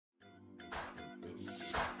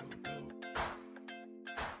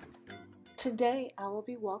Today I will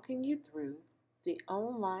be walking you through the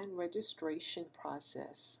online registration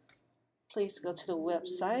process. Please go to the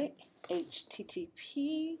website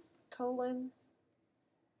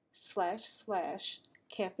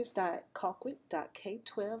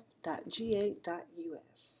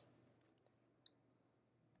http://campus.colquitt.k12.ga.us.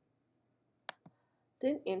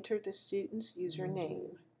 Then enter the student's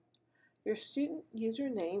username. Your student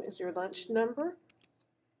username is your lunch number,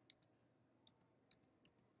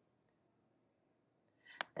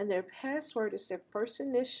 and their password is their first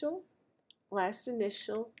initial, last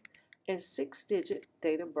initial, and 6-digit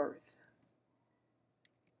date of birth.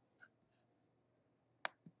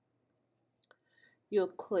 You'll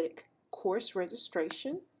click Course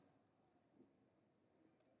Registration,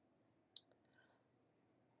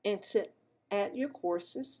 and to add your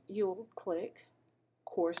courses, you'll click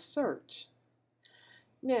Course Search.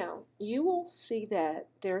 Now, you will see that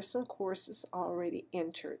there are some courses already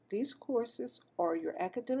entered. These courses are your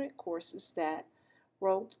academic courses that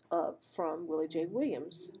rolled up from Willie J.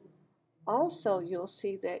 Williams. Also, you'll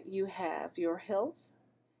see that you have your health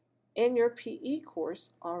and your PE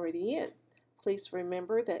course already in. Please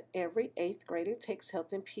remember that every 8th grader takes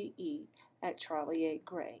health and PE at Charlie A.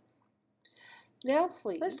 Gray. Now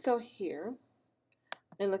please, let's go here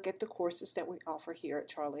and look at the courses that we offer here at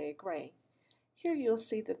Charlie A. Gray. Here you'll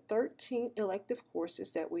see the 13 elective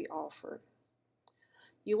courses that we offer.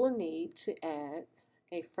 You will need to add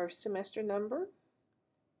a first semester number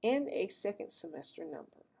and a second semester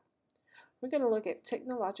number. We're going to look at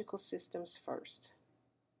technological systems first.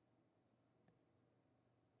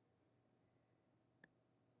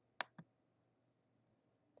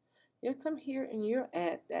 You'll come here and you'll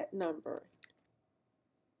add that number.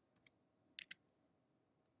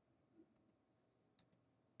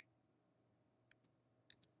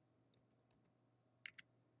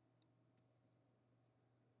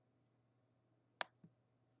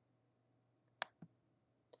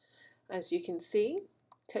 As you can see,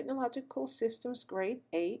 Technological Systems Grade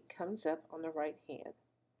 8 comes up on the right hand.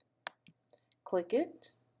 Click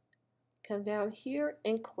it, come down here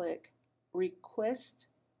and click Request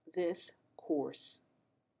this course.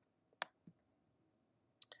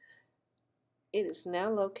 It is now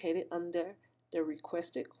located under the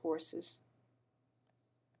requested courses.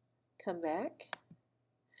 Come back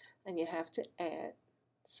and you have to add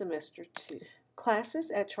semester 2.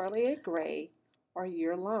 Classes at Charlie A. Gray are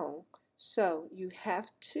year-long, so you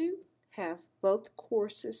have to have both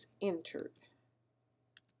courses entered.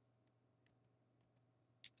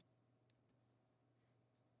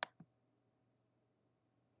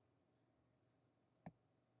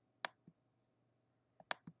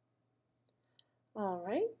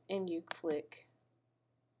 Alright, and you click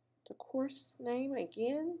the course name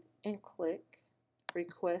again and click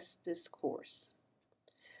Request this course.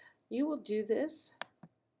 You will do this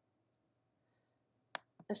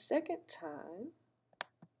a second time.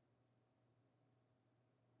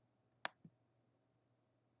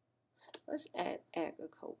 Let's add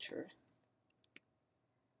agriculture.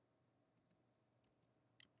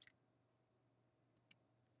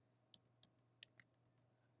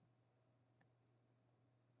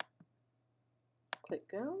 Click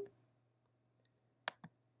Go.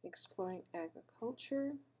 Exploring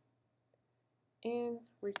agriculture and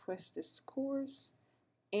request this course.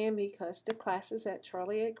 And because the classes at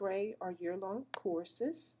Charlie A. Gray are year-long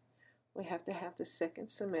courses, we have to have the second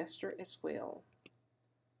semester as well.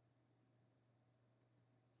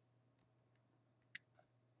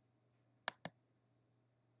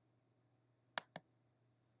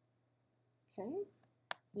 Okay,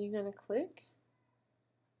 you're going to click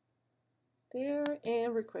there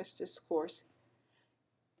and request this course.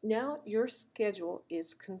 Now your schedule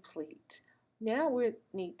is complete. Now we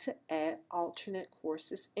need to add alternate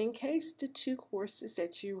courses in case the 2 courses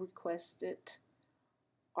that you requested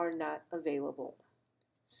are not available.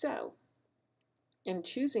 So, in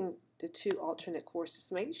choosing the 2 alternate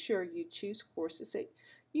courses, make sure you choose courses that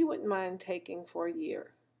you wouldn't mind taking for a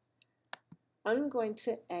year. I'm going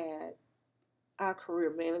to add our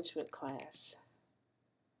career management class.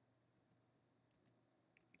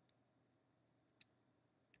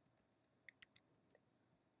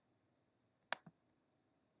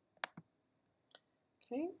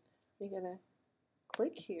 Okay, we're going to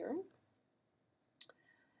click here.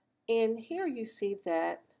 And here you see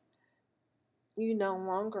that you no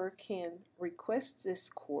longer can request this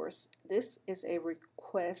course. This is a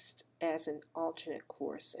request as an alternate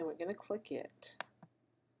course, and we're going to click it.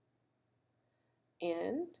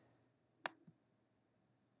 And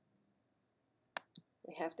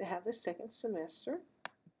we have to have the second semester.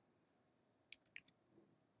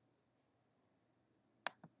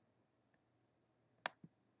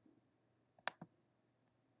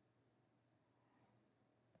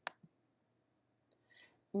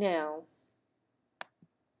 Now,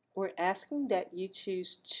 we're asking that you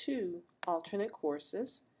choose 2 alternate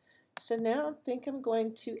courses. So now I think I'm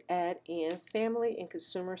going to add in Family and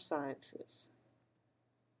Consumer Sciences.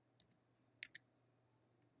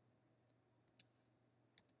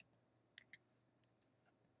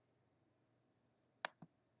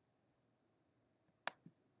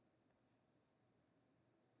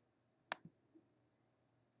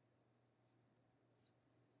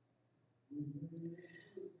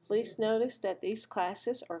 Please notice that these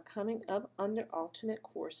classes are coming up under alternate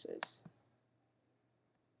courses.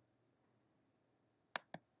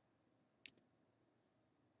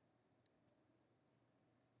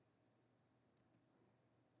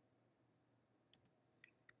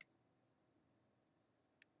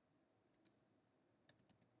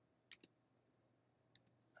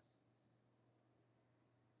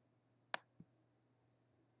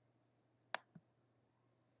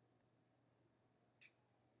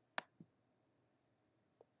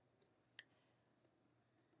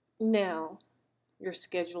 Now, your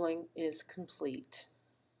scheduling is complete.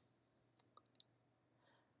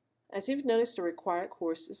 As you've noticed, the required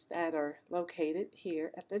courses that are located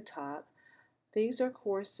here at the top, these are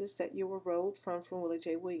courses that you enrolled from Willie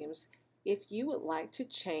J. Williams. If you would like to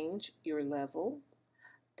change your level,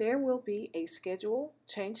 there will be a schedule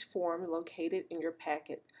change form located in your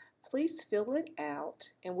packet. Please fill it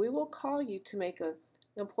out and we will call you to make an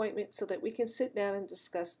appointment so that we can sit down and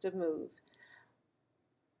discuss the move.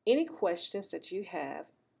 Any questions that you have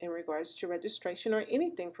in regards to registration or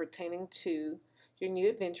anything pertaining to your new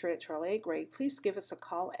adventure at Charlie A. Gray, please give us a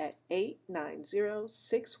call at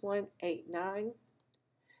 890-6189.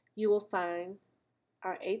 You will find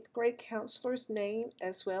our 8th grade counselor's name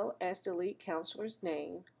as well as the lead counselor's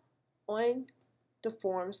name on the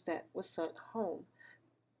forms that was sent home.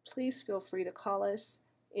 Please feel free to call us.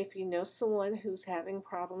 If you know someone who's having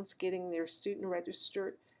problems getting their student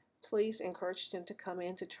registered, please encourage them to come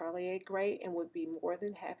in to Charlie A. Gray and would be more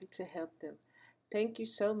than happy to help them. Thank you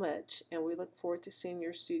so much, and we look forward to seeing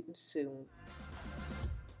your students soon.